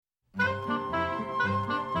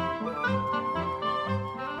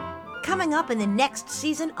Coming up in the next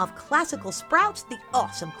season of Classical Sprouts, the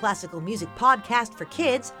awesome classical music podcast for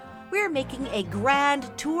kids, we're making a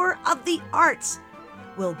grand tour of the arts.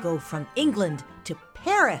 We'll go from England to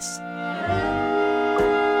Paris.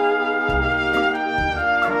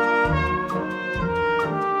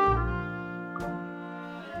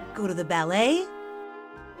 Go to the ballet.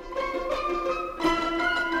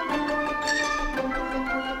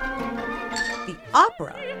 The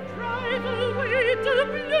opera.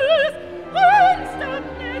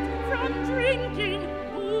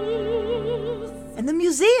 And the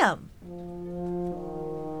museum.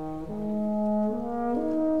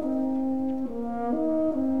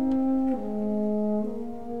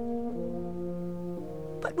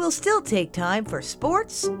 But we'll still take time for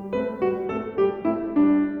sports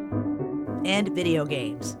and video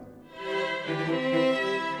games.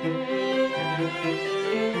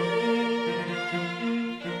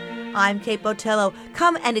 I'm Kate Botello.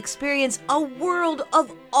 Come and experience a world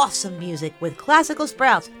of awesome music with Classical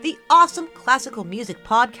Sprouts, the awesome classical music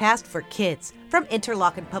podcast for kids from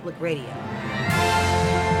Interlochen Public Radio.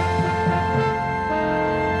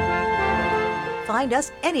 Find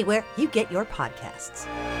us anywhere you get your podcasts.